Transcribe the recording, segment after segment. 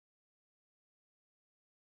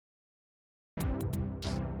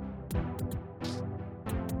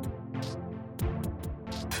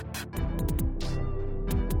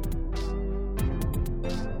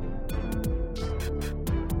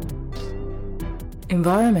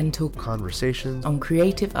Environmental conversations on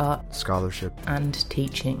creative art, scholarship, and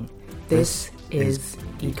teaching. This is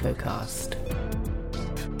EcoCast.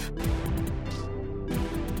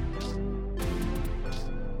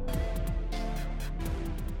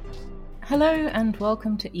 Hello and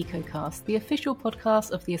welcome to EcoCast, the official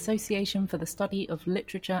podcast of the Association for the Study of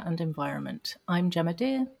Literature and Environment. I'm Gemma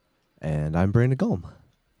Deer. And I'm Brandon Gulm.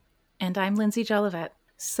 And I'm Lindsay Jolivet.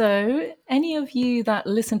 So, any of you that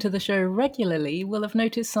listen to the show regularly will have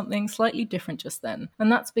noticed something slightly different just then.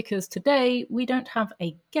 And that's because today we don't have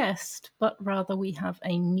a guest, but rather we have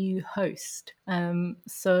a new host.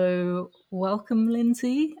 So welcome,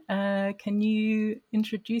 Lindsay. Can you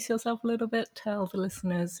introduce yourself a little bit? Tell the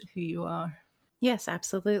listeners who you are. Yes,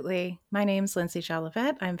 absolutely. My name's Lindsay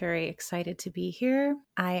Jolivet. I'm very excited to be here.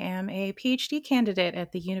 I am a PhD candidate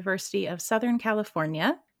at the University of Southern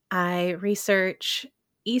California. I research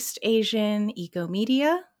East Asian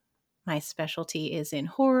eco-media. My specialty is in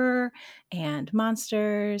horror and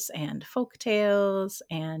monsters and folk tales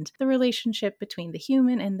and the relationship between the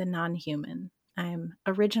human and the non-human. I'm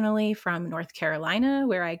originally from North Carolina,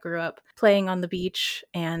 where I grew up playing on the beach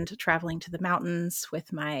and traveling to the mountains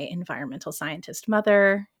with my environmental scientist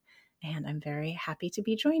mother. And I'm very happy to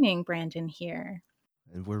be joining Brandon here.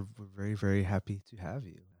 And we're very, very happy to have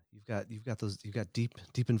you. You've got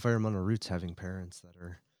deep environmental roots, having parents that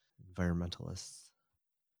are environmentalists.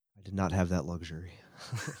 I did not have that luxury.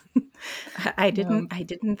 I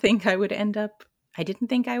didn't think I would end up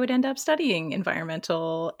studying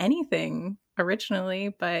environmental anything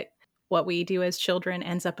originally, but what we do as children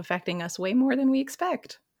ends up affecting us way more than we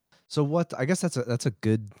expect. So I guess that's a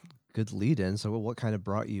good lead in. So what kind of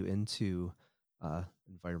brought you into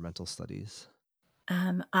environmental studies?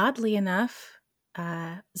 Oddly enough,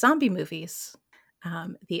 zombie movies.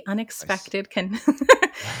 The unexpected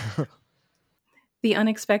the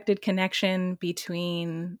unexpected connection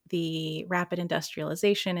between the rapid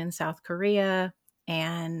industrialization in South Korea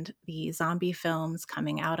and the zombie films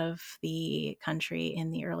coming out of the country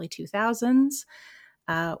in the early 2000s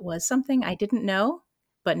was something I didn't know,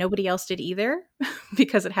 but nobody else did either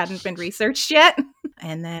because it hadn't been researched yet.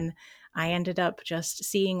 And then I ended up just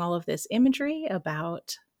seeing all of this imagery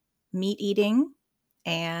about meat eating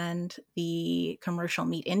and the commercial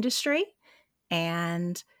meat industry,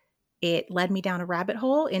 and it led me down a rabbit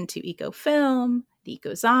hole into eco-film,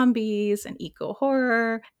 eco-zombies, and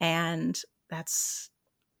eco-horror, and that's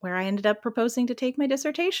where I ended up proposing to take my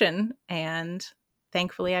dissertation. And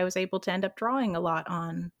thankfully, I was able to end up drawing a lot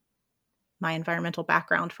on my environmental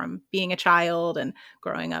background from being a child and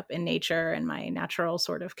growing up in nature, and my natural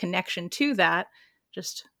sort of connection to that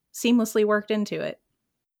just seamlessly worked into it.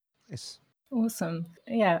 Nice. Awesome.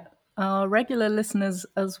 Yeah. Our regular listeners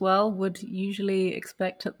as well would usually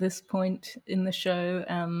expect at this point in the show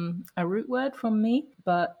a root word from me,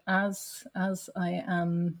 but as I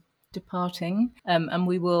am departing, and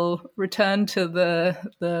we will return to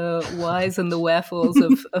the whys and the wherefores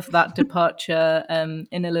of that departure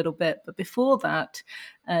in a little bit. But before that,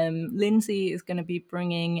 Lindsay is going to be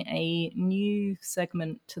bringing a new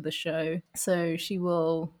segment to the show, so she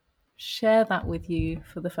will share that with you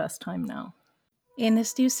for the first time now. In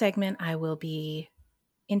this new segment, I will be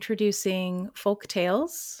introducing folk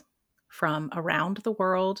tales from around the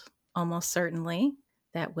world, almost certainly,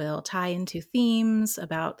 that will tie into themes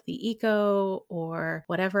about the eco or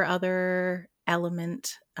whatever other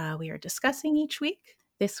element we are discussing each week.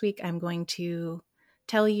 This week, I'm going to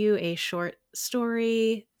tell you a short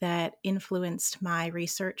story that influenced my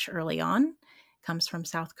research early on. It comes from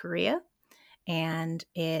South Korea, and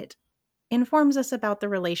it informs us about the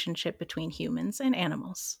relationship between humans and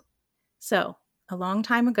animals. So, a long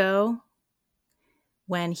time ago,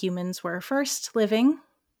 when humans were first living,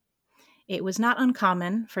 it was not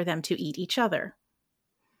uncommon for them to eat each other.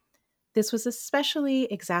 This was especially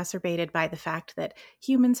exacerbated by the fact that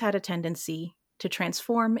humans had a tendency to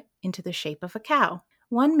transform into the shape of a cow.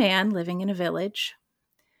 One man living in a village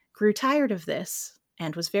grew tired of this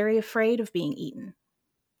and was very afraid of being eaten.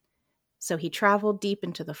 So he traveled deep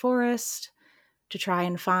into the forest to try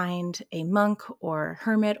and find a monk or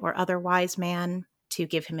hermit or other wise man to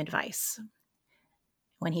give him advice.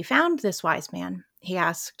 When he found this wise man, he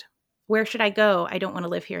asked, "Where should I go? I don't want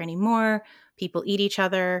to live here anymore. People eat each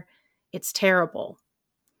other. It's terrible."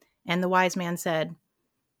 And the wise man said,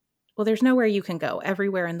 "Well, there's nowhere you can go.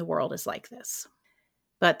 Everywhere in the world is like this."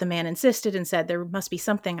 But the man insisted and said, "There must be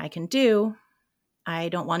something I can do. I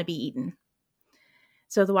don't want to be eaten."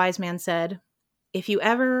 So the wise man said, "If you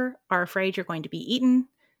ever are afraid you're going to be eaten,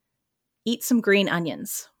 eat some green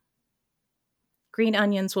onions. Green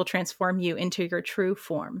onions will transform you into your true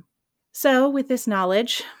form." So with this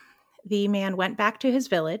knowledge, the man went back to his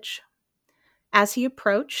village. As he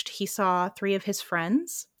approached, he saw 3 of his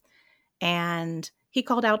friends, and he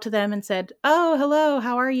called out to them and said, "Oh, hello,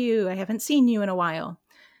 how are you? I haven't seen you in a while."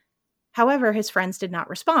 However, his friends did not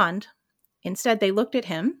respond. Instead, they looked at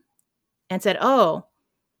him and said, "Oh,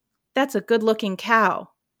 that's a good-looking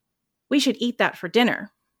cow. We should eat that for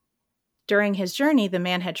dinner." During his journey, the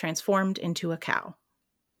man had transformed into a cow.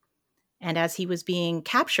 And as he was being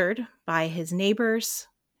captured by his neighbors,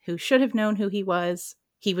 who should have known who he was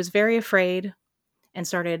very afraid and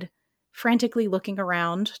started frantically looking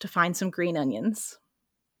around to find some green onions.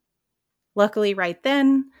 Luckily, right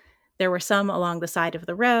then, there were some along the side of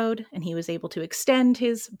the road, and he was able to extend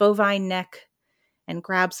his bovine neck and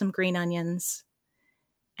grab some green onions,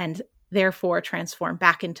 and therefore transform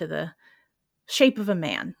back into the shape of a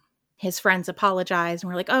man. His friends apologized and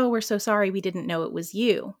were like, "Oh, we're so sorry, we didn't know it was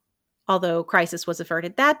you." Although crisis was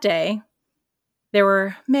averted that day, there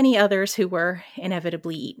were many others who were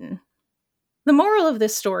inevitably eaten. The moral of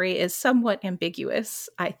this story is somewhat ambiguous,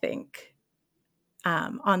 I think.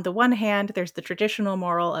 On the one hand, there's the traditional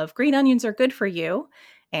moral of green onions are good for you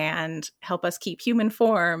and help us keep human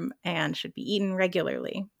form and should be eaten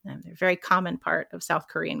regularly. And they're a very common part of South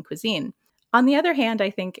Korean cuisine. On the other hand,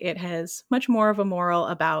 I think it has much more of a moral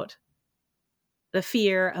about the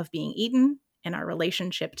fear of being eaten and our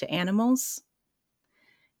relationship to animals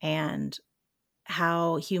and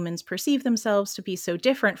how humans perceive themselves to be so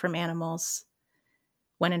different from animals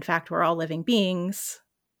when in fact we're all living beings.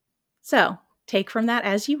 So take from that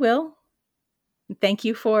as you will. Thank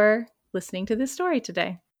you for listening to this story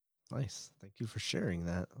today. Nice. Thank you for sharing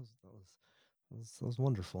that. That was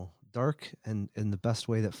wonderful. Dark and in the best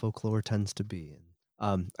way that folklore tends to be.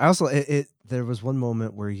 I also, there was one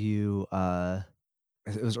moment where you,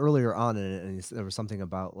 it was earlier on in it, and there was something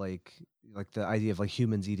about like the idea of like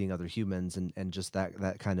humans eating other humans, and just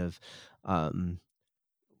that kind of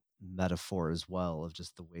metaphor as well, of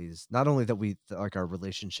just the ways not only that we like our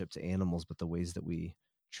relationship to animals, but the ways that we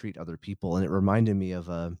treat other people. And it reminded me of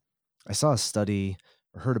I saw a study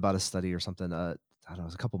or heard about a study or something. I don't know, it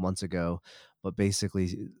was a couple months ago, but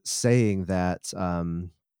basically saying that I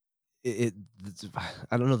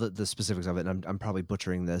don't know the specifics of it, and I'm probably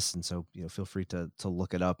butchering this, and so feel free to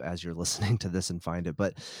look it up as you're listening to this and find it.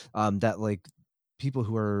 But that like people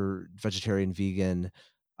who are vegetarian, vegan,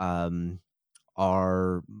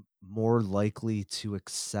 are more likely to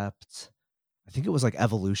accept, I think it was like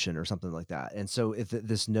evolution or something like that. And so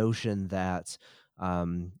this notion that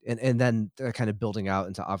and then kind of building out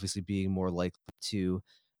into obviously being more likely to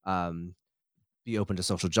be open to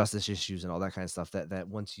social justice issues and all that kind of stuff, that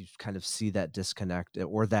once you kind of see that disconnect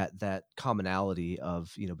or that commonality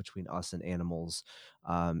of between us and animals,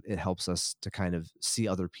 it helps us to kind of see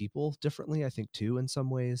other people differently, I think, too, in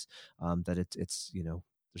some ways. That it's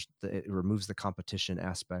it removes the competition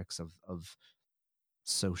aspects of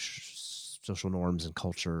social norms and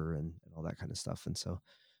culture and all that kind of stuff. And so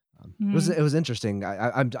it was interesting.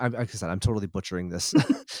 I'm like I said, I'm totally butchering this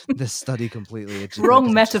this study completely. It's just, wrong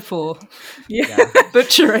like, metaphor. Yeah.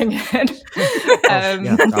 Butchering it.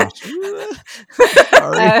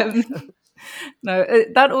 Sorry. No,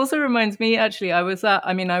 that also reminds me, actually, I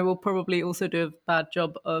will probably also do a bad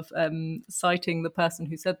job of citing the person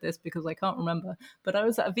who said this because I can't remember, but I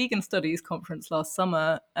was at a vegan studies conference last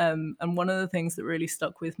summer, and one of the things that really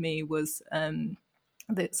stuck with me was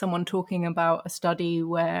that someone talking about a study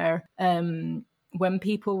where when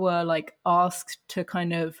people were like asked to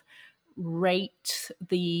kind of rate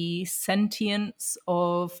the sentience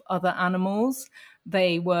of other animals,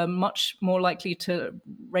 they were much more likely to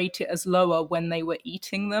rate it as lower when they were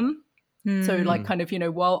eating them. So like kind of,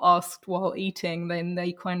 while asked while eating, then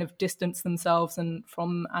they kind of distance themselves and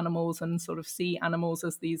from animals and sort of see animals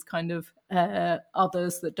as these kind of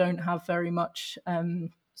others that don't have very much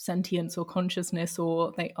sentience or consciousness,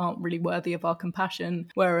 or they aren't really worthy of our compassion.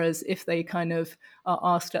 Whereas if they kind of are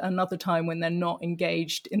asked at another time when they're not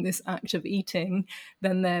engaged in this act of eating,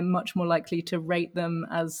 then they're much more likely to rate them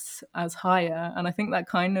as higher. And I think that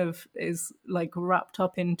kind of is like wrapped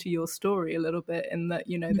up into your story a little bit, in that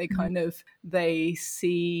they kind of they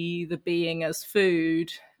see the being as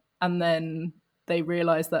food, and then they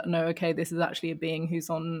realize that no, okay, this is actually a being who's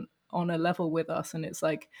on a level with us. And it's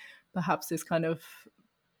like perhaps this kind of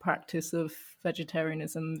practice of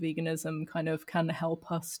vegetarianism, veganism kind of can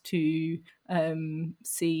help us to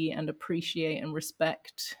see and appreciate and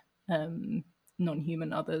respect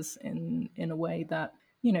non-human others in a way that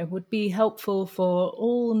would be helpful for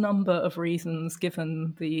all number of reasons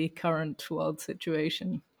given the current world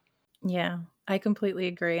situation. Yeah, I completely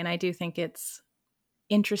agree. And I do think it's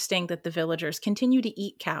interesting that the villagers continue to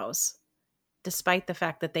eat cows despite the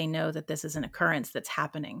fact that they know that this is an occurrence that's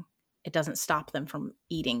happening, it doesn't stop them from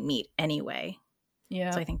eating meat anyway.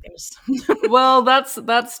 Yeah. So I think there's well,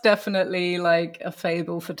 that's definitely like a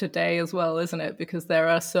fable for today as well, isn't it? Because there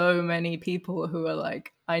are so many people who are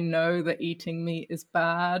like, I know that eating meat is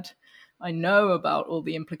bad. I know about all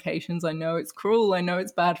the implications. I know it's cruel. I know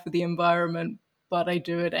it's bad for the environment, but I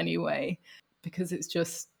do it anyway because it's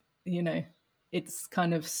just, you know, it's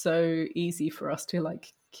kind of so easy for us to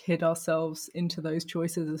like kid ourselves into those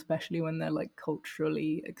choices, especially when they're like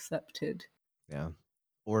culturally accepted. Yeah.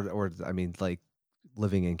 Or I mean, like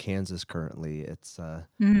living in Kansas currently, it's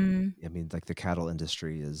Mhm. I mean, like the cattle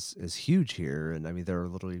industry is huge here, and I mean, there are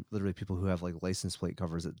literally people who have like license plate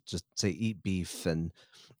covers that just say "eat beef," and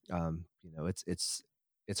you know, it's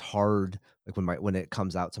hard. Like when it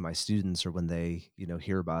comes out to my students or when they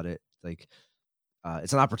hear about it, like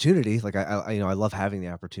it's an opportunity. Like I I love having the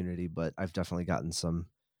opportunity, but I've definitely gotten some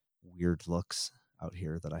weird looks out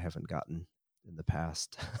here that I haven't gotten in the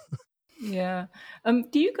past. Yeah.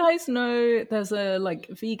 Do you guys know there's a like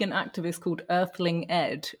vegan activist called Earthling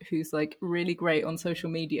Ed who's like really great on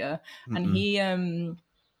social media, and Mm-mm.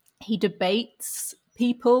 he debates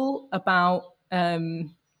people about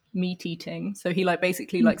meat eating. So he like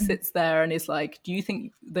basically like Mhm. sits there and is like, do you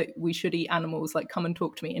think that we should eat animals? Like, come and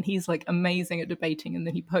talk to me. And he's like amazing at debating, and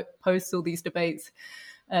then he posts all these debates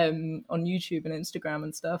on YouTube and Instagram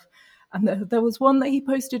and stuff. And there was one that he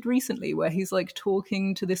posted recently where he's like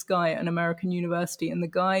talking to this guy at an American university, and the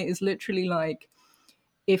guy is literally like,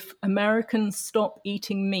 if Americans stop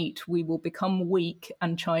eating meat, we will become weak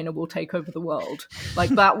and China will take over the world. Like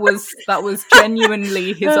that was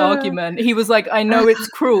genuinely his argument. He was like, I know it's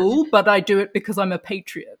cruel, but I do it because I'm a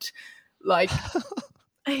patriot. Like,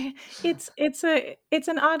 It's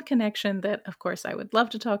an odd connection that of course I would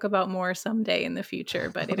love to talk about more someday in the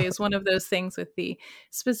future, but it is one of those things with the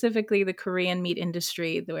specifically the Korean meat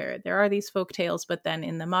industry where there are these folk tales, but then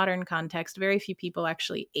in the modern context very few people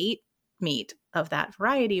actually ate meat of that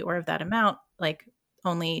variety or of that amount, like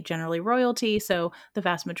only generally royalty. So the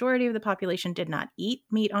vast majority of the population did not eat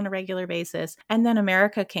meat on a regular basis. And then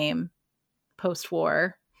America came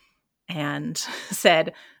post-war and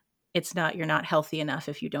said, you're not healthy enough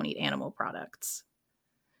if you don't eat animal products.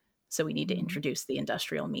 So we need to introduce the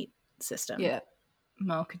industrial meat system. yeah,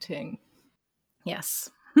 marketing. Yes.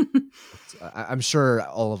 I'm sure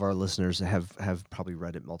all of our listeners have probably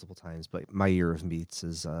read it multiple times, but My Year of Meats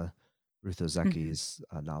is Ruth Ozeki's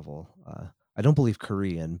novel. I don't believe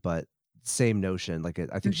Korean, but same notion. Like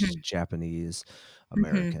I think she's Japanese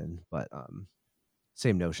American, but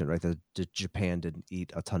same notion, right? That Japan didn't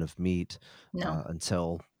eat a ton of meat No.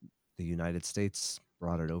 until the United States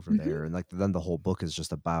brought it over there, and like then the whole book is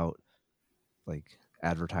just about like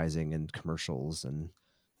advertising and commercials and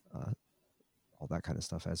uh, all that kind of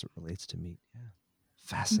stuff as it relates to meat. Yeah,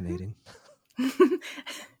 fascinating.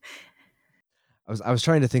 I was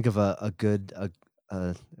trying to think of a good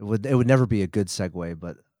it would never be a good segue,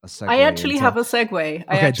 but a segue I actually into have a segue.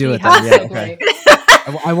 okay, do it then. Yeah, okay.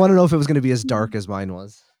 I want to know if it was going to be as dark as mine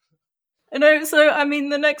was. No, so I mean,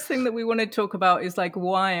 the next thing that we want to talk about is like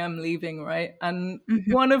why I'm leaving, right? And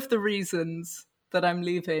one of the reasons that I'm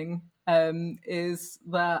leaving is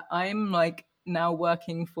that I'm like now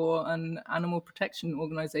working for an animal protection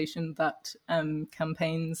organization that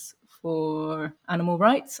campaigns for animal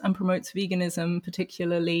rights and promotes veganism,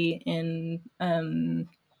 particularly in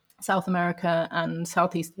South America and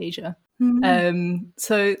Southeast Asia.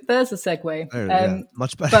 So there's a segue. Yeah,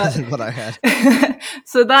 much better than what I had.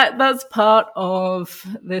 So that's part of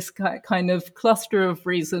this kind of cluster of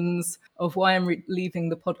reasons of why I'm leaving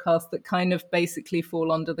the podcast that kind of basically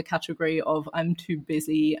fall under the category of I'm too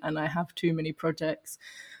busy and I have too many projects.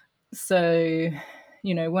 So,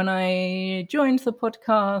 you know, when I joined the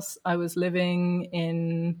podcast, I was living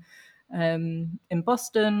in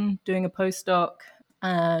Boston doing a postdoc.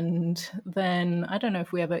 And then I don't know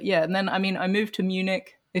if we ever, and then I mean, I moved to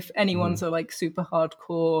Munich. If anyone's a like super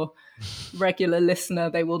hardcore regular listener,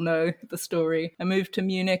 they will know the story. I moved to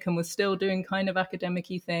Munich and was still doing kind of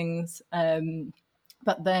academic-y things.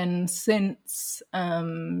 But then since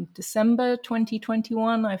December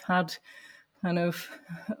 2021, I've had kind of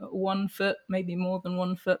 1 foot, maybe more than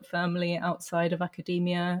 1 foot firmly outside of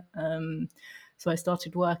academia. So I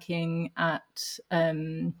started working at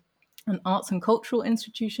an arts and cultural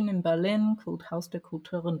institution in Berlin called Haus der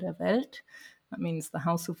Kulturen der Welt. That means the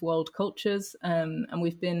House of World Cultures. And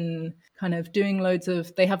we've been kind of doing loads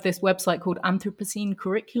of, they have this website called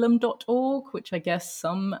anthropocenecurriculum.org, which I guess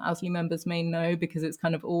some ASLI members may know because it's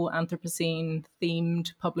kind of all Anthropocene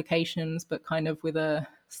themed publications, but kind of with a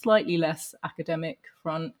slightly less academic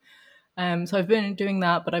front. So I've been doing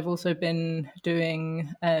that, but I've also been doing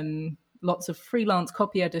lots of freelance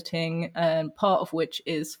copy editing, part of which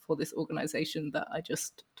is for this organization that I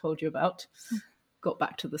just told you about. Got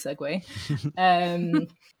back to the segue.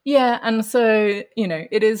 Yeah, and so, you know,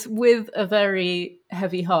 it is with a very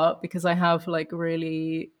heavy heart because I have like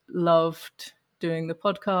really loved doing the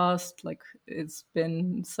podcast. Like, it's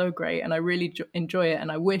been so great and I really enjoy it.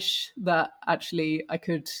 And I wish that actually I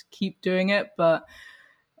could keep doing it. But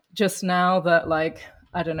just now that, like,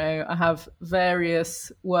 I don't know, I have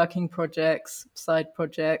various working projects, side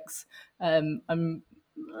projects. I'm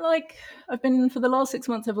like, I've been, for the last 6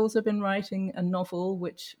 months, I've also been writing a novel,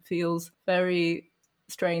 which feels very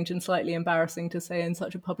strange and slightly embarrassing to say in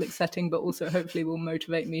such a public setting, but also hopefully will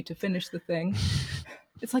motivate me to finish the thing.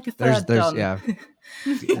 It's like a third done. Yeah.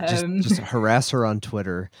 Just harass her on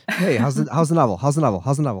Twitter. Hey, how's the novel? How's the novel?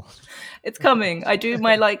 How's the novel? It's coming. I do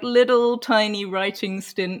my like little tiny writing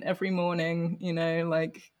stint every morning, you know,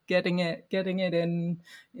 like getting it in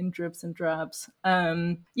dribs and drabs.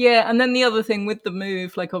 Yeah, and then the other thing with the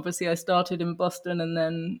move, like obviously I started in Boston and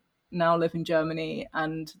then now live in Germany,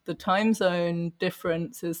 and the time zone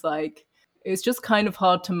difference is like, it's just kind of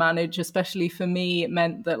hard to manage, especially for me. It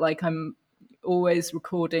meant that like I'm always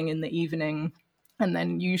recording in the evening, and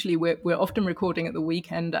then usually we're often recording at the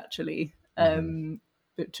weekend actually.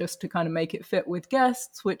 But just to kind of make it fit with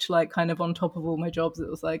guests, which like kind of on top of all my jobs, it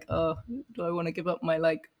was like, oh, do I want to give up my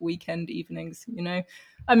like weekend evenings, you know?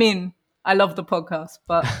 I mean, I love the podcast,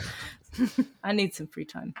 but I need some free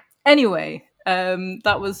time. Anyway,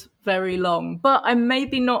 that was very long, but I'm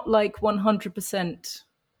maybe not like 100%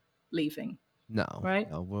 leaving. No, right?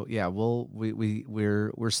 No,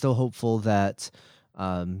 we're still hopeful that,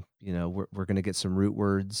 you know, we're gonna get some root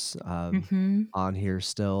words on here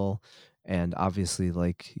still, and obviously,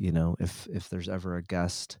 like, you know, if there's ever a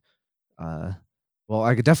guest, well,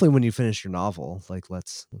 I could definitely, when you finish your novel, like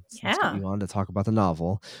let's get you on to talk about the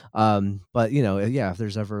novel. But you know, yeah, if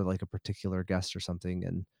there's ever like a particular guest or something,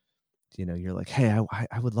 and you know, you're like, hey,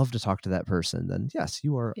 I would love to talk to that person, then yes,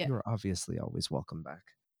 you are obviously always welcome back.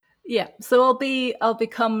 Yeah, so I'll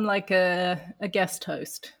become like a guest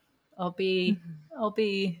host. I'll be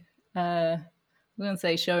I'm gonna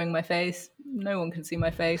say showing my face. No one can see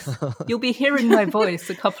my face. You'll be hearing my voice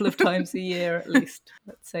a couple of times a year at least.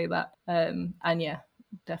 Let's say that. And yeah,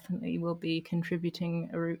 definitely will be contributing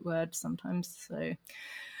a root word sometimes.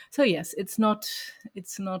 So yes, it's not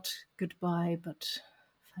goodbye, but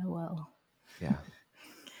farewell. Yeah.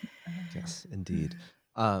 Yes, indeed.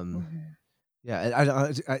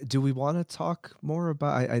 Yeah, do we want to talk more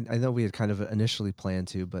about? I know we had kind of initially planned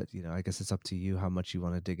to, but you know, I guess it's up to you how much you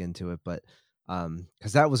want to dig into it. But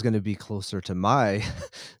because that was going to be closer to my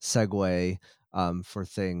segue for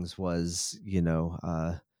things, was, you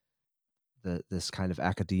know, this kind of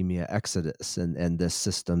academia exodus and this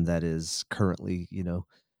system that is currently, you know,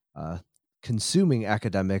 consuming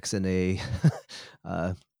academics in a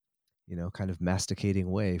you know, kind of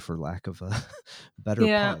masticating way, for lack of a better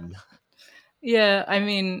pun. Yeah, I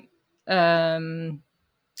mean, I'm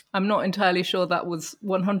not entirely sure that was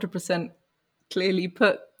 100% clearly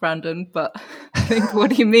put, Brandon, but I think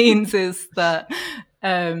what he means is that,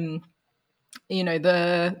 you know,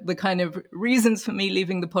 the kind of reasons for me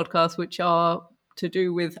leaving the podcast, which are to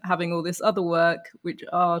do with having all this other work, which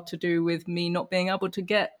are to do with me not being able to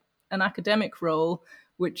get an academic role,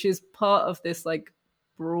 which is part of this like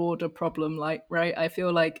broader problem. Like, right, I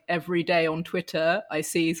feel like every day on Twitter I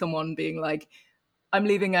see someone being like, I'm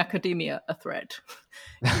leaving academia, a thread,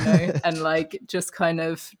 you know, and like just kind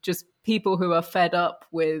of just people who are fed up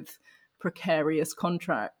with precarious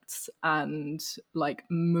contracts and like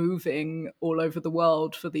moving all over the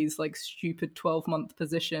world for these like stupid 12-month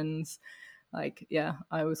positions. Like, yeah,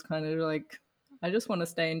 I was kind of like, I just want to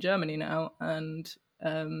stay in Germany now. And,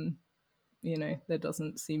 you know, there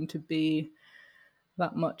doesn't seem to be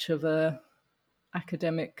that much of that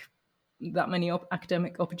many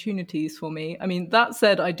academic opportunities for me. I mean, that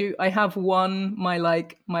said, I have one, my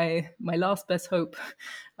last best hope.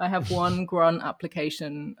 I have one grant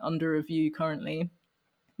application under review currently.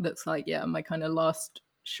 That's like, yeah, my kind of last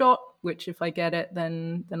shot, which if I get it,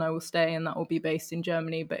 then I will stay, and that will be based in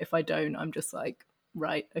Germany. But if I don't, I'm just like,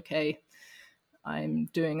 right, okay, I'm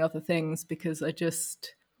doing other things because I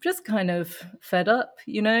just kind of fed up,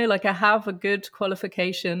 you know, like I have a good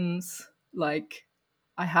qualifications, like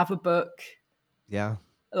I have a book. Yeah.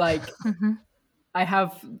 Like I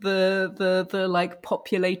have the like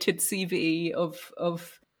populated CV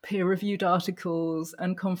of peer-reviewed articles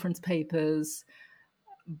and conference papers,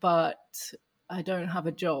 but I don't have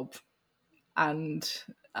a job, and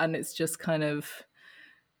it's just kind of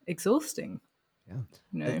exhausting. Yeah.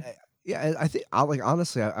 You know? Yeah, I think I like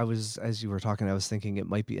honestly, I was as you were talking, I was thinking it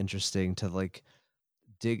might be interesting to like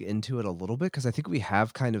dig into it a little bit because I think we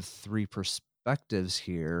have kind of three perspectives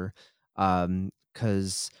here.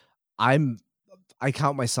 Because I'm I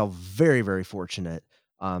count myself very, very fortunate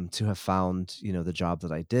to have found, the job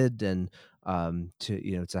that I did and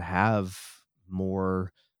to, to have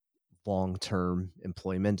more long-term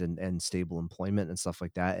employment and stable employment and stuff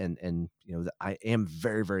like that. And, I am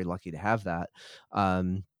very, very lucky to have that.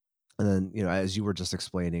 Um, and then, as you were just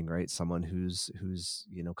explaining, right, someone who's,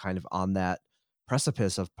 kind of on that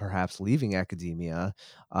precipice of perhaps leaving academia,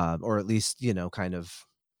 or at least, kind of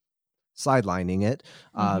sidelining it.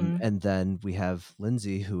 Mm-hmm. And then we have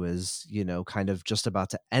Lindsay, who is, kind of just about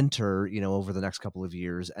to enter, over the next couple of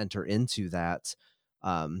years, enter into that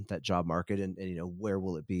job market. And where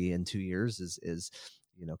will it be in 2 years is,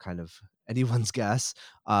 kind of anyone's guess.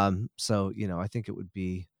 So, I think it would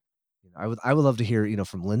be, I would love to hear,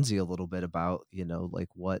 from Lindsay a little bit about, like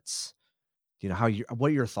what's, how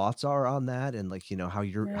what your thoughts are on that and like, Yeah. how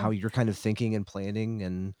you're kind of thinking and planning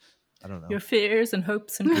and I don't know. Your fears and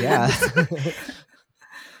hopes and Yeah.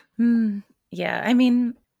 dreams. Yeah, I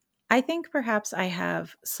mean, I think perhaps I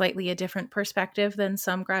have slightly a different perspective than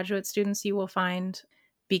some graduate students you will find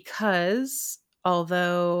because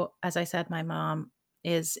although, as I said, my mom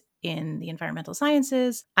is in the environmental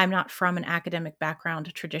sciences, I'm not from an academic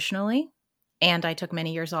background traditionally. And I took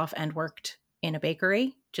many years off and worked in a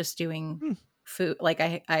bakery, just doing Hmm. food. Like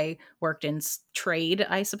I worked in trade,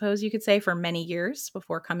 I suppose you could say, for many years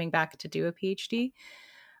before coming back to do a PhD.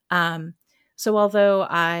 Um, so, although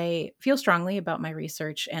I feel strongly about my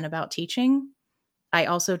research and about teaching, I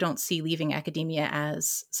also don't see leaving academia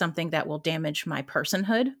as something that will damage my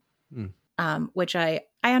personhood, Hmm. which I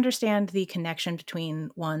understand the connection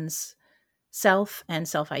between one's self and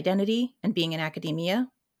self identity and being in academia.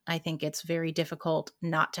 I think it's very difficult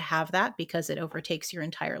not to have that because it overtakes your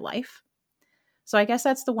entire life. So, I guess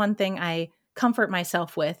that's the one thing I comfort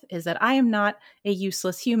myself with is that I am not a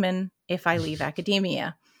useless human if I leave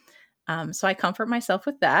academia. So I comfort myself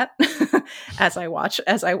with that as I watch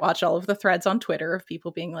all of the threads on Twitter of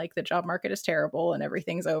people being like the job market is terrible and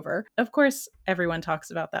everything's over. Of course, everyone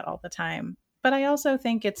talks about that all the time, but I also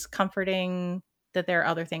think it's comforting that there are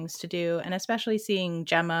other things to do, and especially seeing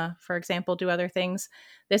Gemma, for example, do other things.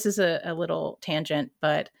 This is a little tangent,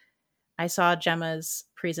 but I saw Gemma's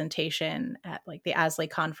presentation at like the ASLE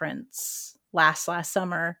conference last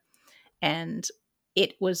summer, and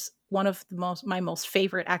it was one of my most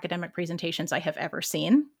favorite academic presentations I have ever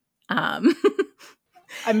seen. I'm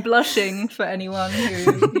blushing for anyone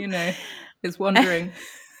who, is wondering.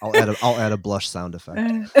 I'll add a blush sound effect.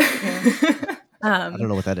 I don't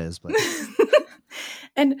know what that is, but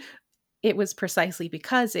and it was precisely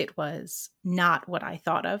because it was not what I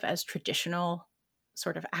thought of as traditional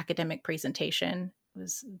sort of academic presentation. It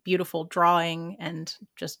was beautiful drawing and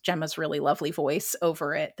just Gemma's really lovely voice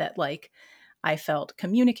over it that like I felt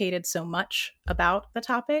communicated so much about the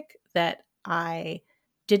topic that I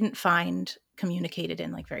didn't find communicated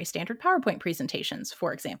in like very standard PowerPoint presentations,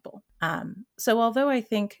 for example. So although I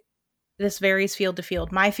think this varies field to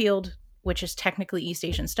field, my field, which is technically East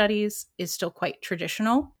Asian Studies, is still quite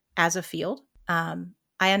traditional as a field. I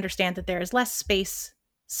understand that there is less space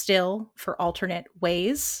still for alternate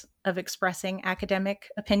ways of expressing academic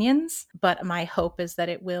opinions, but my hope is that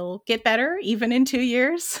it will get better even in 2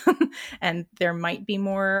 years. And there might be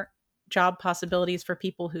more job possibilities for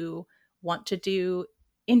people who want to do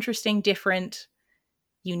interesting, different,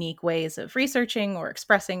 unique ways of researching or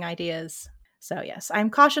expressing ideas. So, yes,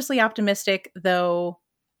 I'm cautiously optimistic, though,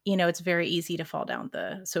 it's very easy to fall down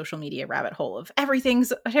the social media rabbit hole of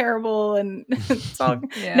everything's terrible and it's all,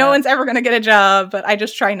 no one's ever going to get a job. But I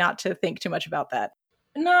just try not to think too much about that.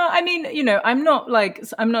 No, I mean, I'm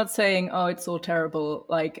not saying, oh, it's all terrible.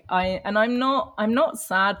 Like I'm not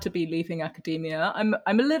sad to be leaving academia. I'm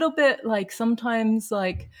a little bit like sometimes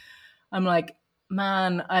like I'm like,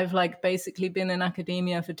 man, I've like basically been in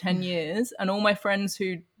academia for 10 years and all my friends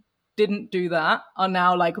who didn't do that are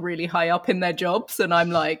now like really high up in their jobs. And I'm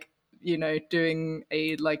like, doing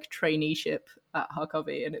a like traineeship at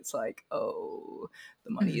Harkavy and it's like, oh,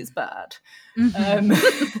 the money is bad.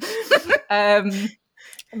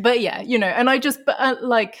 But yeah, and I just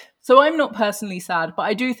so I'm not personally sad, but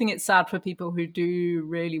I do think it's sad for people who do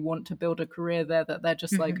really want to build a career there that there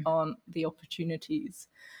just like aren't the opportunities.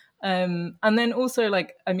 And then also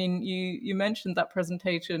like, I mean, you mentioned that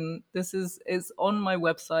presentation. This is on my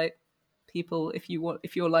website. People, if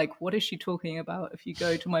you're like, what is she talking about? If you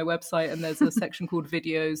go to my website and there's a section called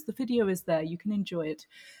videos, the video is there. You can enjoy it.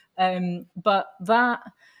 But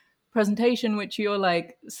presentation, which you're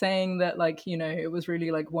like saying that like, you know, it was really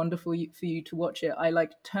like wonderful for you to watch it, I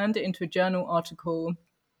like turned it into a journal article,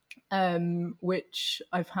 which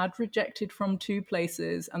I've had rejected from 2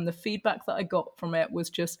 places, and the feedback that I got from it was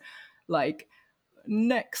just like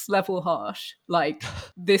next level harsh. Like,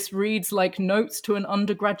 this reads like notes to an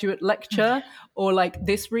undergraduate lecture, or like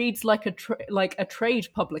this reads like a trade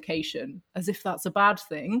publication, as if that's a bad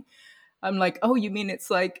thing. I'm like, oh, you mean it's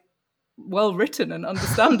like well written and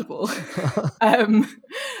understandable?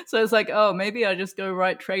 So it's like, oh, maybe I just go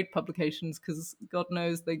write trade publications, because God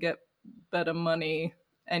knows they get better money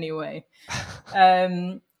anyway.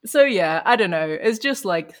 So yeah, I don't know. It's just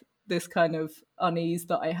like this kind of unease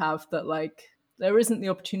that I have, that like there isn't the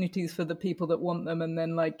opportunities for the people that want them, and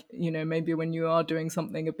then like, you know, maybe when you are doing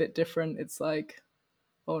something a bit different, it's like,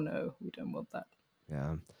 oh no, we don't want that.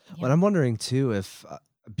 Yeah. But I'm wondering too if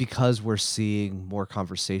because we're seeing more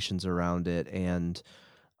conversations around it, and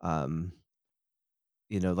um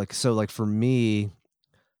you know, like, so like for me,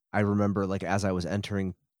 I remember like as I was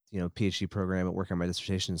entering, you know, PhD program and working on my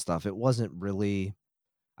dissertation and stuff, it wasn't really,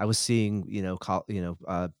 I was seeing, you know,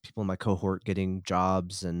 people in my cohort getting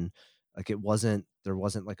jobs, and like there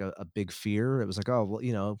wasn't like a big fear. It was like, oh, well,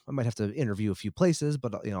 you know, I might have to interview a few places,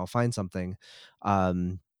 but you know, I'll find something.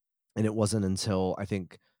 Um, and it wasn't until I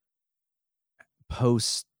think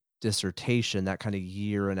post dissertation, that kind of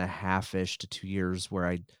year and a half ish to 2 years,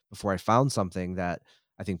 where before I found something, that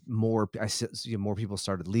I think more people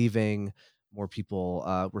started leaving, more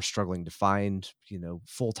people were struggling to find, you know,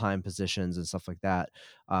 full-time positions and stuff like that.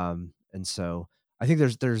 And so I think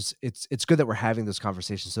it's good that we're having those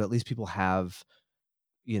conversations, so at least people have,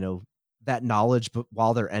 you know, that knowledge, but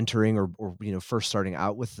while they're entering, or you know, first starting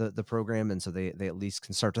out with the program, and so they at least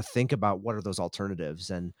can start to think about what are those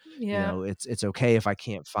alternatives. And you Yeah. know, it's okay if I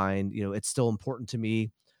can't find, you know, it's still important to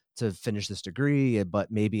me to finish this degree,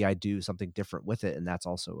 but maybe I do something different with it, and that's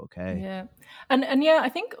also okay. Yeah. And yeah, I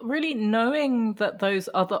think really knowing that those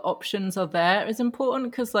other options are there is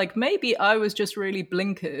important, because like maybe I was just really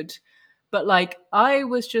blinkered, but like I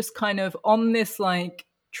was just kind of on this like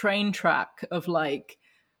train track of like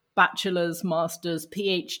bachelor's, master's,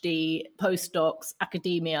 PhD, postdocs,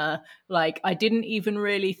 academia. Like I didn't even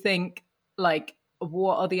really think like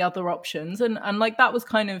what are the other options, and like that was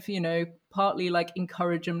kind of, you know, partly like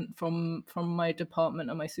encouragement from my department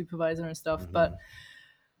and my supervisor and stuff. Hmm.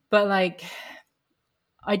 But like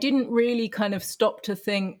I didn't really kind of stop to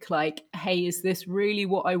think like, hey, is this really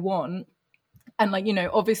what I want? And like, you know,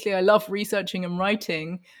 obviously I love researching and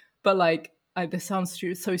writing, but like this sounds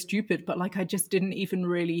so stupid, but like I just didn't even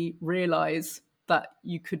really realize that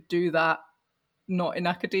you could do that not in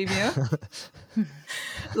academia.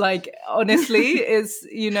 Like honestly, is,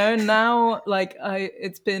 you know, now like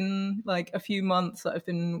it's been like a few months that I've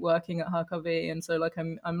been working at HKV, and so like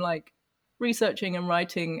I'm like researching and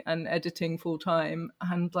writing and editing full time,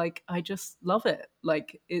 and like I just love it,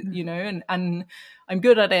 like it, you know, and I'm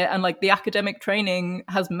good at it, and like the academic training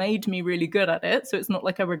has made me really good at it, so it's not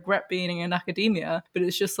like I regret being in academia, but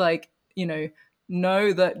it's just like, you know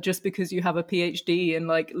that just because you have a PhD in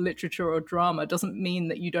like literature or drama doesn't mean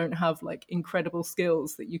that you don't have like incredible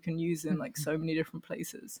skills that you can use in like so many different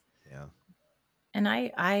places. Yeah. And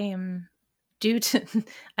I am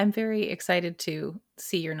I'm very excited to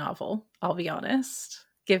see your novel, I'll be honest.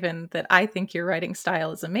 Given that I think your writing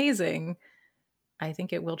style is amazing, I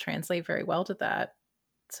think it will translate very well to that.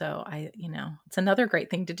 So it's another great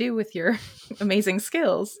thing to do with your amazing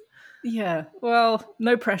skills. Yeah, well,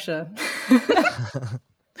 no pressure.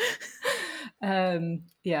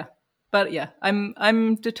 Yeah, but yeah,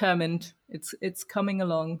 I'm determined. It's coming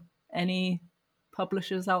along. Any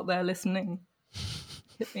publishers out there listening,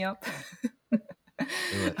 hit me up.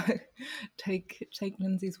 Take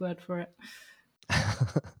Lindsay's word for it.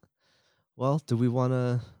 Well, do we want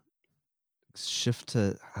to shift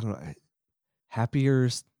to, I don't know, happier?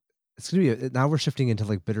 It's gonna be now we're shifting into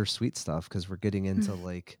like bittersweet stuff, because we're getting into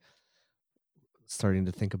like starting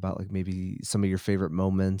to think about like maybe some of your favorite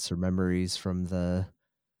moments or memories from the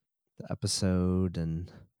episode,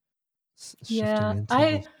 and shifting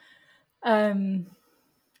into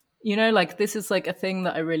you know, like this is like a thing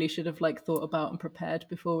that I really should have like thought about and prepared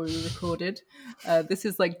before we recorded. This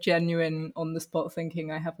is like genuine on the spot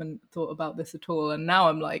thinking. I haven't thought about this at all, and now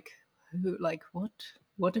I'm like,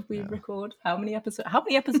 what did we record? How many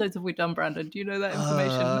episodes have we done, Brandon? Do you know that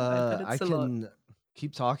information? I bet it's I a lot. can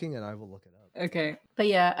keep talking and I will look it up. Okay, but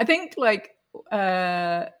yeah, I think like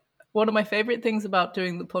one of my favorite things about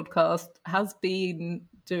doing the podcast has been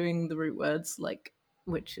doing the root words, like,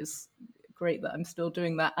 which is great that I'm still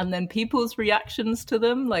doing that, and then people's reactions to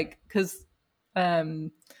them, like, because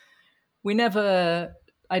we never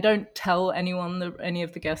I don't tell anyone any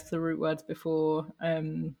of the guests the root words before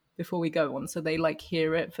we go on, so they like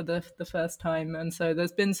hear it for the first time. And so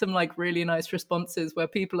there's been some like really nice responses where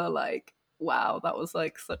people are like, wow, that was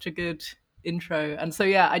like such a good intro. And so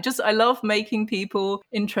yeah, I love making people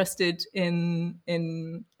interested in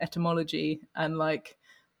etymology. And like,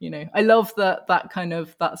 you know, I love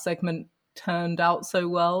that segment turned out so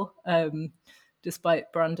well,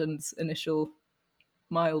 despite Brandon's initial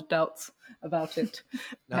mild doubts about it.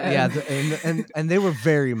 Yeah, and they were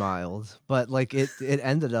very mild, but like it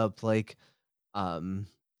ended up like, you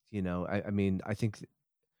know, I mean, I think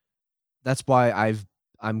that's why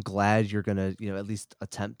I'm glad you're gonna, you know, at least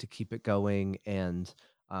attempt to keep it going. And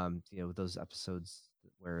you know, those episodes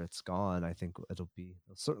where it's gone, I think it'll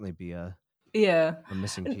certainly be a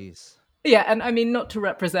missing piece. Yeah, and I mean, not to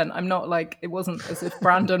represent, I'm not like, it wasn't as if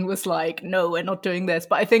Brandon was like, no, we're not doing this.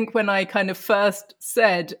 But I think when I kind of first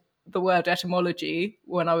said the word etymology,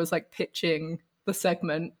 when I was like pitching the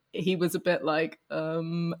segment, he was a bit like,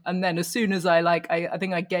 and then as soon as I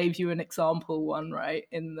think I gave you an example one, right,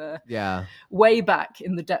 in the way back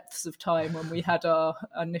in the depths of time when we had our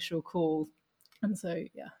initial call. And so,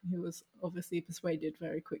 yeah, he was obviously persuaded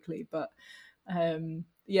very quickly. But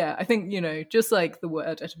yeah, I think, you know, just like the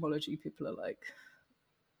word etymology, people are like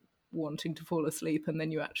wanting to fall asleep, and then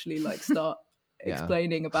you actually like start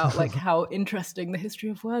explaining about like how interesting the history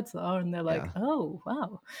of words are, and they're like, oh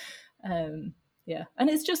wow. Yeah, and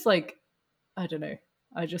it's just like, I don't know,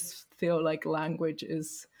 I just feel like language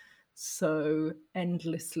is so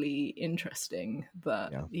endlessly interesting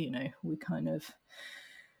that you know, we kind of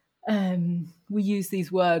we use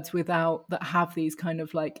these words that have these kind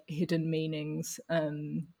of like hidden meanings,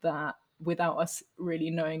 that without us really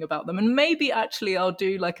knowing about them. And maybe actually I'll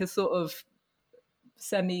do like a sort of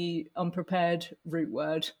semi unprepared root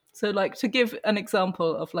word. So like, to give an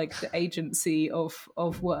example of like the agency of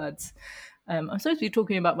words. I'm supposed to be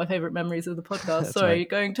talking about my favorite memories of the podcast. Sorry, right.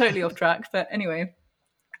 Going totally off track. But anyway,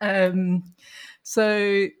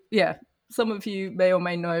 so yeah, some of you may or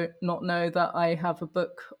may not know that I have a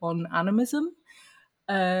book on animism.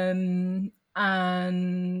 And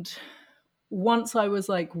once I was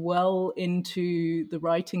like well into the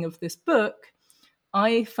writing of this book,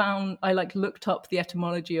 I like looked up the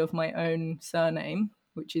etymology of my own surname,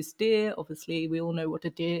 which is deer. Obviously, we all know what a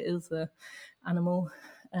deer is, an animal.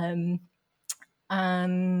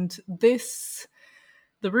 And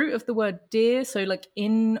the root of the word deer, so like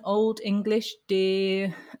in Old English,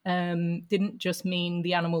 deer didn't just mean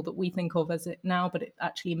the animal that we think of as it now, but it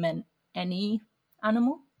actually meant any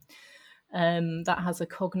animal. That has a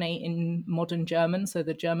cognate in modern German. So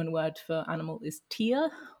the German word for animal is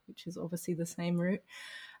Tier, which is obviously the same root.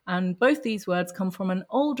 And both these words come from an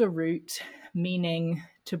older root meaning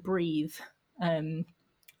to breathe. And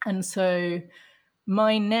so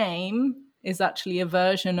my name is actually a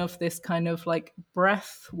version of this kind of like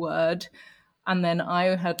breath word. And then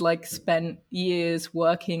I had like spent years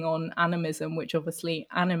working on animism, which obviously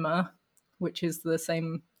anima, which is the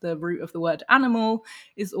root of the word animal,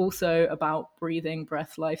 is also about breathing,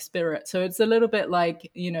 breath, life, spirit. So it's a little bit like,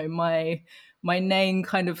 you know, my name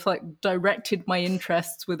kind of like directed my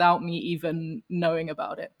interests without me even knowing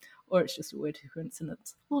about it. Or it's just a weird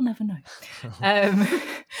coincidence. We'll never know.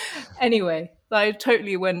 Anyway, I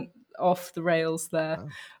totally went off the rails there. Wow.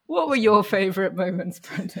 What were your favorite moments,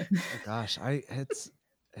 Brendan? Oh gosh,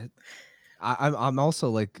 I'm also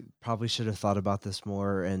like, probably should have thought about this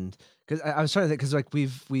more, and because I was trying to think, because like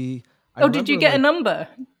did you get a number?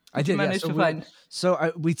 I did manage to find.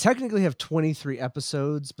 So we technically have 23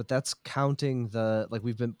 episodes, but that's counting the like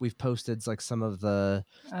we've posted like some of the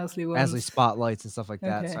Asley spotlights and stuff like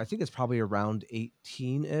that. So I think it's probably around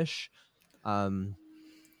 18-ish.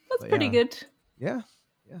 That's pretty good. Yeah.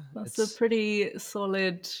 That's a pretty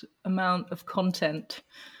solid amount of content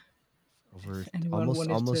over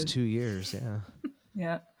almost 2 years.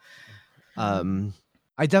 Yeah.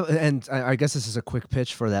 I guess this is a quick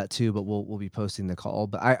pitch for that too, but we'll be posting the call.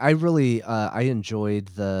 But I really I enjoyed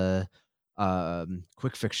the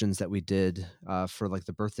quick fictions that we did for like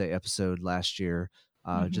the birthday episode last year.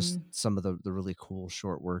 Just some of the really cool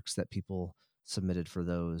short works that people submitted for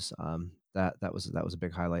those. That was a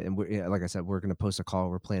big highlight. And like I said, we're going to post a call.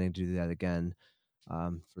 We're planning to do that again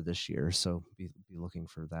for this year, so be looking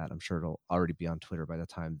for that. I'm sure it'll already be on Twitter by the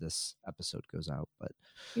time this episode goes out. But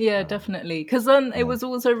yeah, definitely, because then it was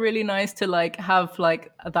also really nice to like have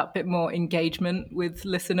like that bit more engagement with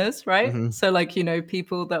listeners, right? So like, you know,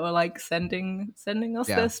 people that were like sending us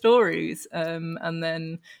their stories, and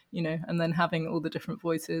then, you know, and then having all the different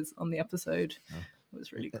voices on the episode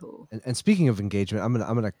was really cool. And speaking of engagement, I'm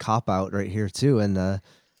gonna cop out right here too, and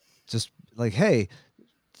just like, hey,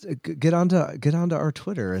 get onto our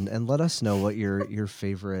Twitter and let us know what your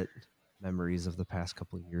favorite memories of the past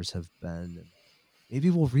couple of years have been, and maybe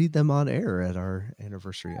we'll read them on air at our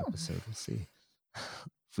anniversary episode. We'll see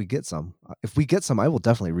if we get some. If we get some, I will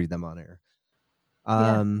definitely read them on air.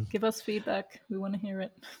 Give us feedback. We want to hear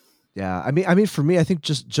it. Yeah, I mean, for me, I think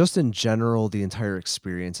just in general, the entire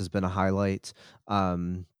experience has been a highlight.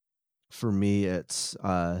 For me, it's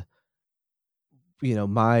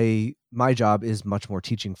my job is much more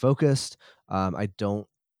teaching focused. I don't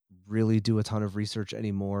really do a ton of research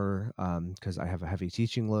anymore because I have a heavy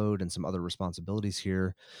teaching load and some other responsibilities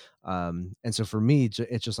here. And so for me,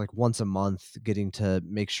 it's just like once a month getting to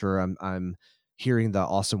make sure I'm hearing the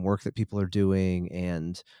awesome work that people are doing,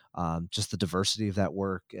 and just the diversity of that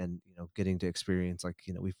work, and getting to experience, like,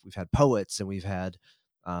 we've had poets, and we've had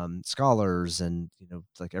scholars, and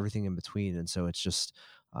like everything in between. And so it's just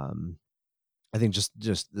I think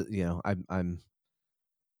I'm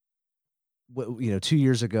 2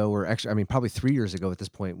 years ago, or actually, I mean, probably 3 years ago at this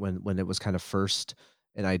point, when it was kind of first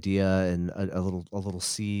an idea and a little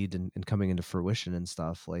seed, and coming into fruition and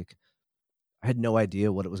stuff. Like, I had no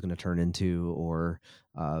idea what it was going to turn into, or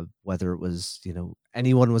whether it was,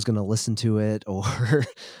 anyone was going to listen to it, or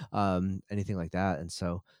anything like that. And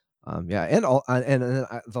so, yeah. And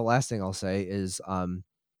the last thing I'll say is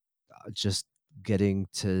just getting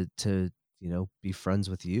to be friends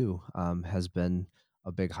with you has been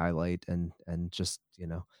a big highlight, and just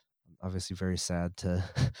obviously very sad to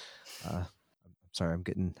I'm sorry,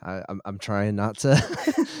 I'm trying not to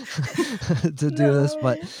to do this,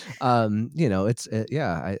 but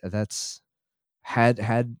that's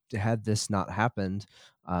had this not happened,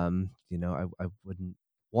 I wouldn't,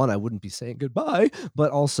 I wouldn't be saying goodbye,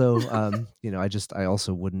 but also I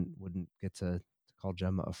also wouldn't get to call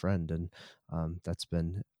Gemma a friend, and that's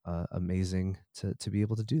been amazing to be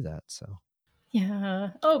able to do that. So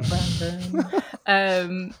yeah. Oh,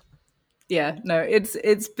 Brandon. Yeah, no,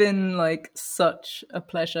 it's been like such a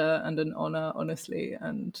pleasure and an honor, honestly.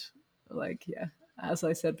 And like, yeah, as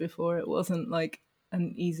I said before, it wasn't like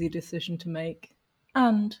an easy decision to make.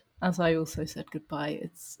 And as I also said goodbye,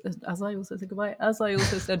 as I also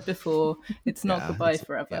said before, it's not goodbye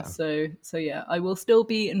forever. Yeah. So yeah, I will still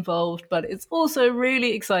be involved, but it's also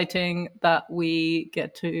really exciting that we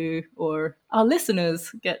get to, or our listeners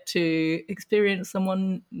get to, experience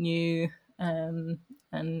someone new.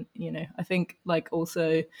 And I think, like,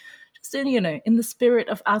 also just in the spirit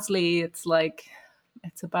of Asley, it's like,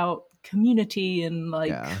 it's about community and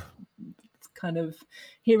like kind of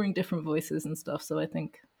hearing different voices and stuff. So I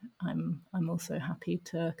think I'm also happy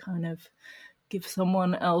to kind of give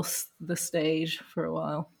someone else the stage for a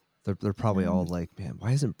while. They're probably all like, man,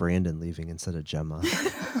 why isn't Brandon leaving instead of Gemma?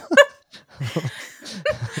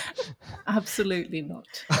 Absolutely not.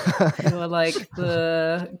 You are like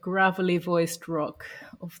the gravelly voiced rock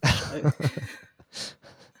of the show.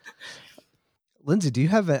 Lindsay, do you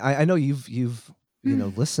have I know you've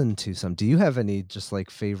listened to some. Do you have any just like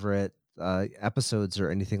favorite episodes or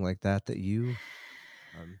anything like that you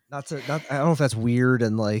not I don't know if that's weird,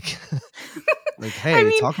 and like like,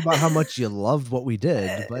 hey, talk about how much you loved what we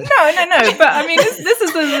did. But no. But I mean, this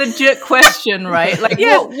is a legit question, right? Like,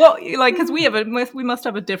 what like, because we must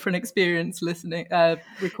have a different experience listening,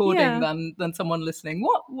 recording than someone listening.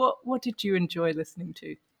 What did you enjoy listening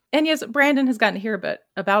to? And yes, Brandon has gotten to hear a bit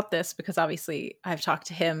about this, because obviously I've talked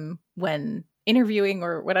to him when interviewing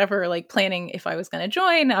or whatever, like planning if I was going to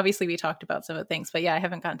join. Obviously we talked about some of the things, but yeah, I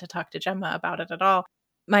haven't gotten to talk to Gemma about it at all.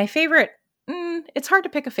 My favorite, it's hard to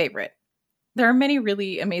pick a favorite. There are many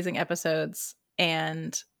really amazing episodes,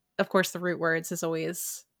 and of course the Root Words is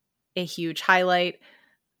always a huge highlight.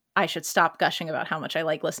 I should stop gushing about how much I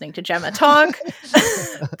like listening to Gemma talk,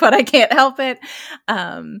 but I can't help it.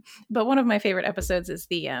 But one of my favorite episodes is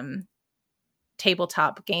the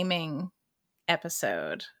tabletop gaming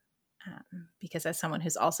episode, because as someone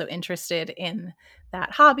who's also interested in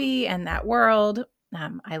that hobby and that world,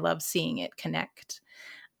 I love seeing it connect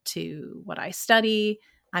to what I study.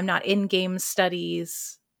 I'm not in game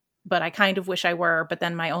studies, but I kind of wish I were. But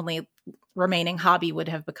then my only remaining hobby would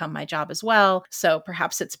have become my job as well. So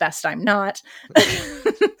perhaps it's best I'm not.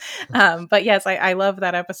 But yes, I love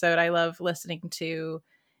that episode. I love listening to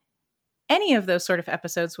any of those sort of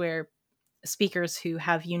episodes where speakers who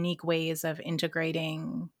have unique ways of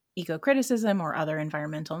integrating eco-criticism or other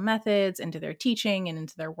environmental methods into their teaching and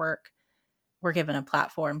into their work were given a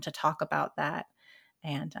platform to talk about that.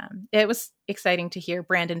 And it was exciting to hear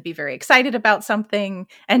Brandon be very excited about something,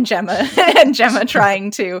 and Gemma trying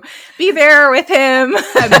to be there with him,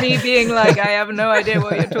 and me being like, I have no idea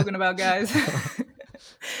what you're talking about, guys.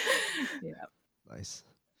 Yeah, nice.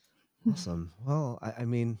 Awesome. Well, I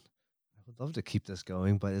mean, I would love to keep this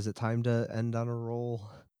going, but is it time to end on a roll?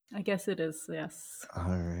 I guess it is, yes.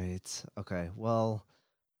 All right. Okay. Well,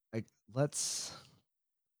 I let's.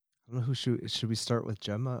 I don't know who should we start with,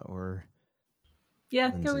 Gemma or Yeah,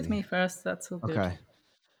 go with Lindsay? me first. That's all good. Okay.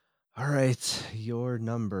 All right. Your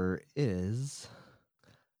number is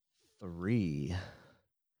 3.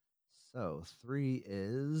 So 3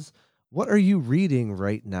 is, what are you reading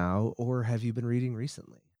right now, or have you been reading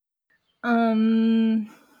recently?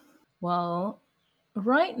 Well,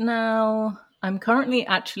 right now I'm currently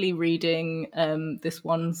actually reading This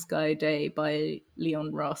One Sky Day by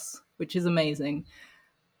Leon Ross, which is amazing.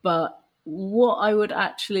 But what I would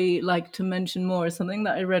actually like to mention more is something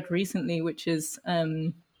that I read recently, which is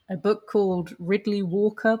a book called Ridley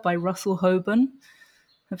Walker by Russell Hoban.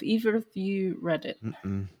 Have either of you read it?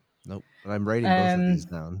 Nope. But I'm writing both of these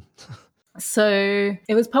down. So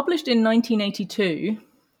it was published in 1982,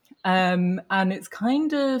 and it's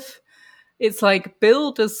kind of, it's like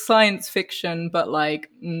billed as science fiction, but like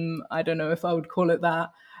I don't know if I would call it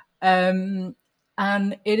that. And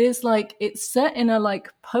it is like, it's set in a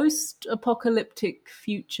like post-apocalyptic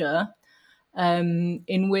future,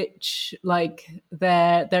 in which like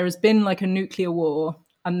there has been like a nuclear war,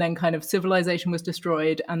 and then kind of civilization was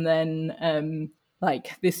destroyed, and then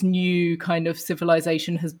like this new kind of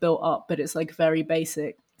civilization has built up, but it's like very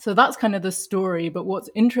basic. So that's kind of the story. But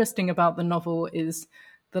what's interesting about the novel is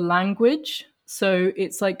the language. So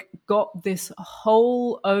it's like got this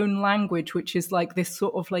whole own language, which is like this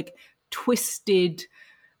sort of like twisted,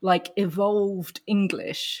 like evolved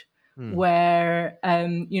English, where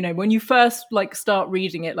when you first like start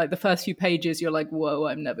reading it, like the first few pages, you're like, whoa,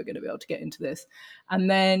 I'm never going to be able to get into this. And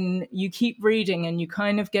then you keep reading and you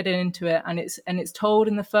kind of get into it, and it's told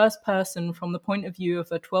in the first person from the point of view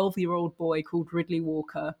of a 12-year-old boy called Ridley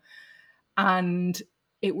Walker. And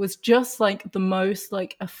it was just like the most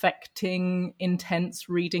like affecting, intense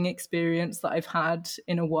reading experience that I've had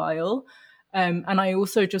in a while. And I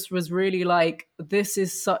also just was really like, this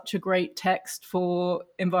is such a great text for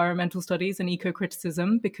environmental studies and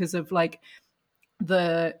eco-criticism, because of like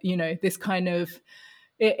this kind of,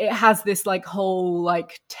 it has this like whole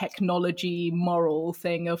like technology moral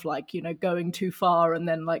thing of like, going too far and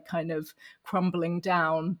then like kind of crumbling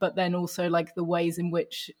down, but then also like the ways in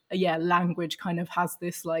which language kind of has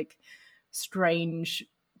this like strange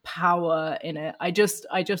power in it. I just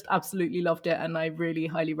absolutely loved it, and I really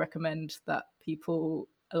highly recommend that people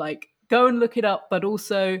like go and look it up, but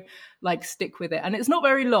also like stick with it. And it's not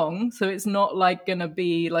very long, so it's not like gonna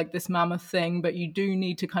be like this mammoth thing, but you do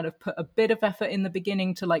need to kind of put a bit of effort in the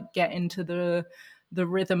beginning to like get into the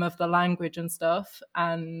rhythm of the language and stuff,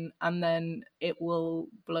 and then it will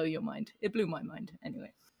blow your mind. It blew my mind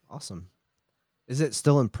anyway. Awesome. Is it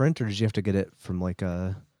still in print, or did you have to get it from like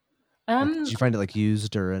a did you find it like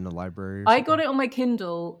used or in a library or I something? got it on my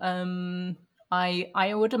Kindle.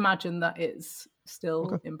 I would imagine that it's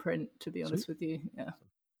still in print, to be honest with you. Yeah.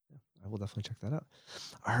 I will definitely check that out.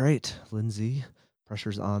 All right, Lindsay,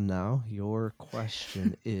 pressure's on now. Your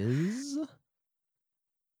question is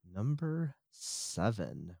number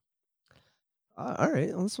 7. All right,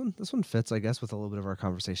 well, this one fits, I guess, with a little bit of our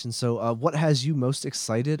conversation. So, what has you most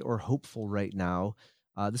excited or hopeful right now?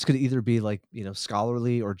 This could either be like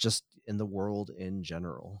scholarly or just in the world in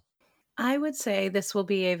general. I would say this will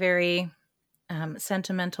be a very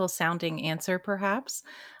sentimental sounding answer, perhaps.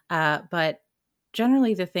 But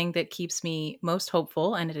generally, the thing that keeps me most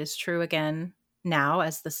hopeful, and it is true again now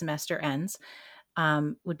as the semester ends,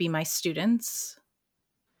 would be my students.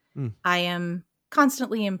 I am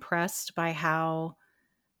constantly impressed by how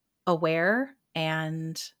aware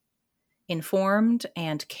and informed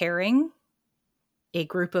and caring a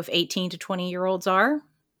group of 18 to 20-year-olds are,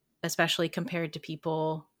 especially compared to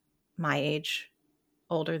people my age,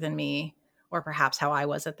 older than me, or perhaps how I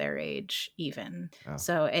was at their age even. Oh.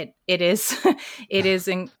 So it is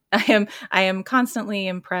I am constantly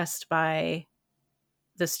impressed by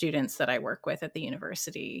the students that I work with at the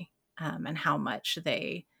university, and how much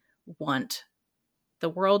they want the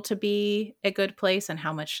world to be a good place and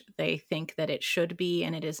how much they think that it should be.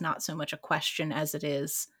 And it is not so much a question as it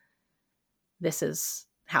is, this is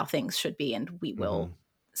how things should be, and we will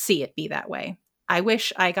see it be that way. I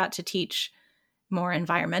wish I got to teach more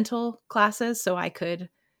environmental classes so I could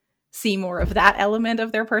see more of that element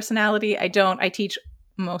of their personality. I don't. I teach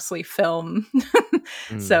mostly film.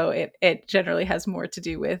 So it generally has more to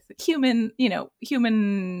do with human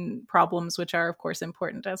problems, which are of course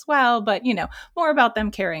important as well, but more about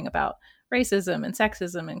them caring about racism and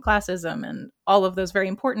sexism and classism and all of those very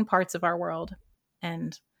important parts of our world.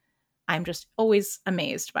 And I'm just always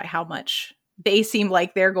amazed by how much they seem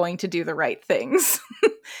like they're going to do the right things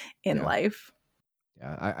in Yeah. life.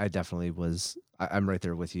 Yeah, I definitely was. I'm right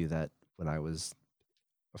there with you that when I was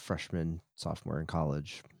a freshman, sophomore in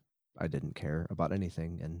college, I didn't care about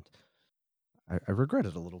anything. And I regret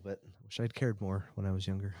it a little bit. I wish I'd cared more when I was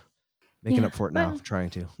younger. Making Yeah, up for it now, well, trying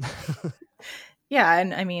to. yeah,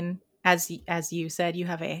 and I mean, as you said, you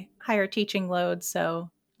have a higher teaching load, so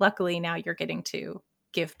luckily now you're getting to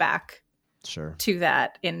give back Sure. to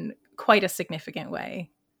that in quite a significant way.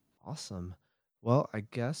 Awesome. Well, I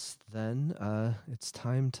guess then it's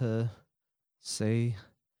time to say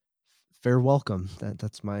fair welcome.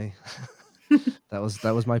 That's my that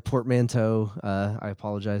was my portmanteau. I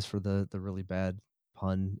apologize for the really bad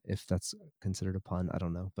pun, if that's considered a pun. I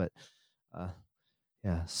don't know, but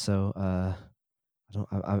yeah. So I don't.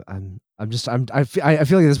 I feel like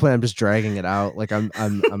at this point I'm just dragging it out. Like I'm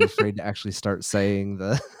afraid to actually start saying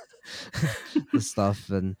the the stuff.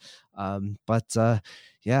 And but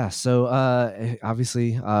yeah. So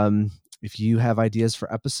obviously, if you have ideas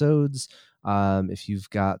for episodes, if you've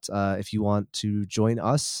got if you want to join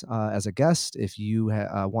us as a guest, if you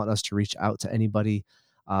want us to reach out to anybody,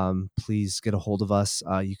 please get a hold of us.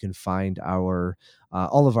 You can find our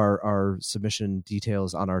all of our submission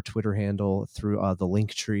details on our Twitter handle through the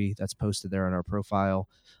link tree that's posted there on our profile.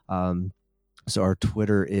 So our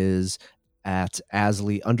Twitter is at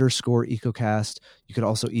Asley_ecocast. You could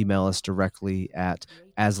also email us directly at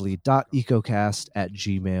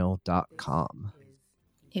asley.ecocast@gmail.com.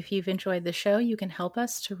 If you've enjoyed the show, you can help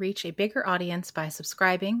us to reach a bigger audience by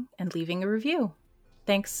subscribing and leaving a review.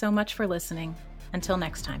 Thanks so much for listening. Until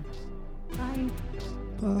next time. Bye.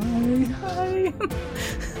 Bye. Bye.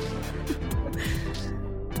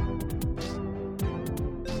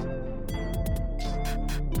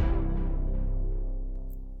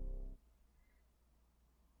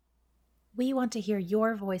 We want to hear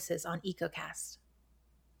your voices on EcoCast.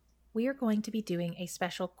 We are going to be doing a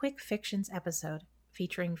special Quick Fictions episode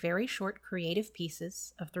featuring very short creative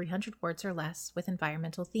pieces of 300 words or less with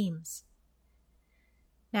environmental themes.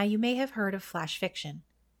 Now, you may have heard of flash fiction,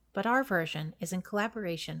 but our version is in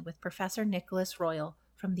collaboration with Professor Nicholas Royal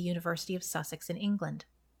from the University of Sussex in England.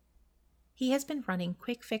 He has been running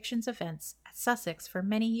Quick Fictions events at Sussex for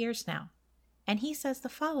many years now, and he says the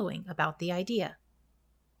following about the idea.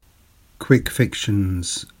 Quick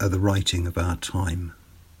fictions are the writing of our time.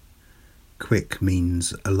 Quick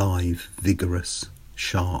means alive, vigorous,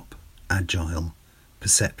 sharp, agile,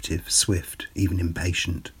 perceptive, swift, even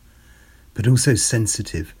impatient, but also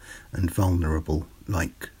sensitive and vulnerable,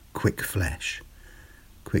 like quick flesh.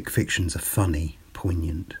 Quick fictions are funny,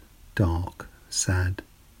 poignant, dark, sad,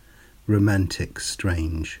 romantic,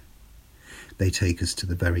 strange. They take us to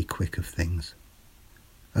the very quick of things.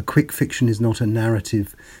 A quick fiction is not a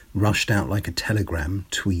narrative rushed out like a telegram,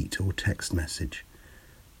 tweet, or text message.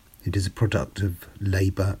 It is a product of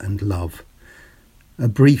labour and love. A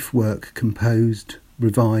brief work composed,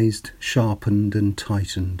 revised, sharpened and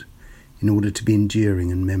tightened in order to be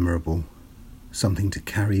enduring and memorable, something to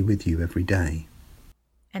carry with you every day.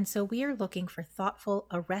 And so we are looking for thoughtful,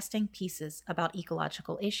 arresting pieces about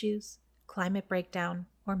ecological issues, climate breakdown,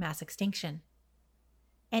 or mass extinction.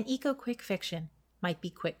 An eco-quick fiction might be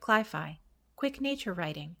quick cli-fi, quick nature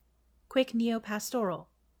writing, quick neo-pastoral,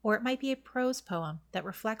 or it might be a prose poem that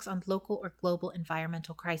reflects on local or global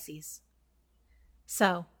environmental crises.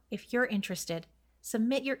 So, if you're interested,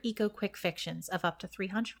 submit your eco-quick fictions of up to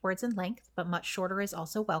 300 words in length, but much shorter is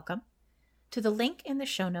also welcome, to the link in the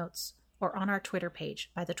show notes or on our Twitter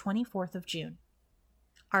page by the 24th of June.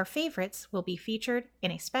 Our favorites will be featured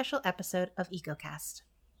in a special episode of EcoCast.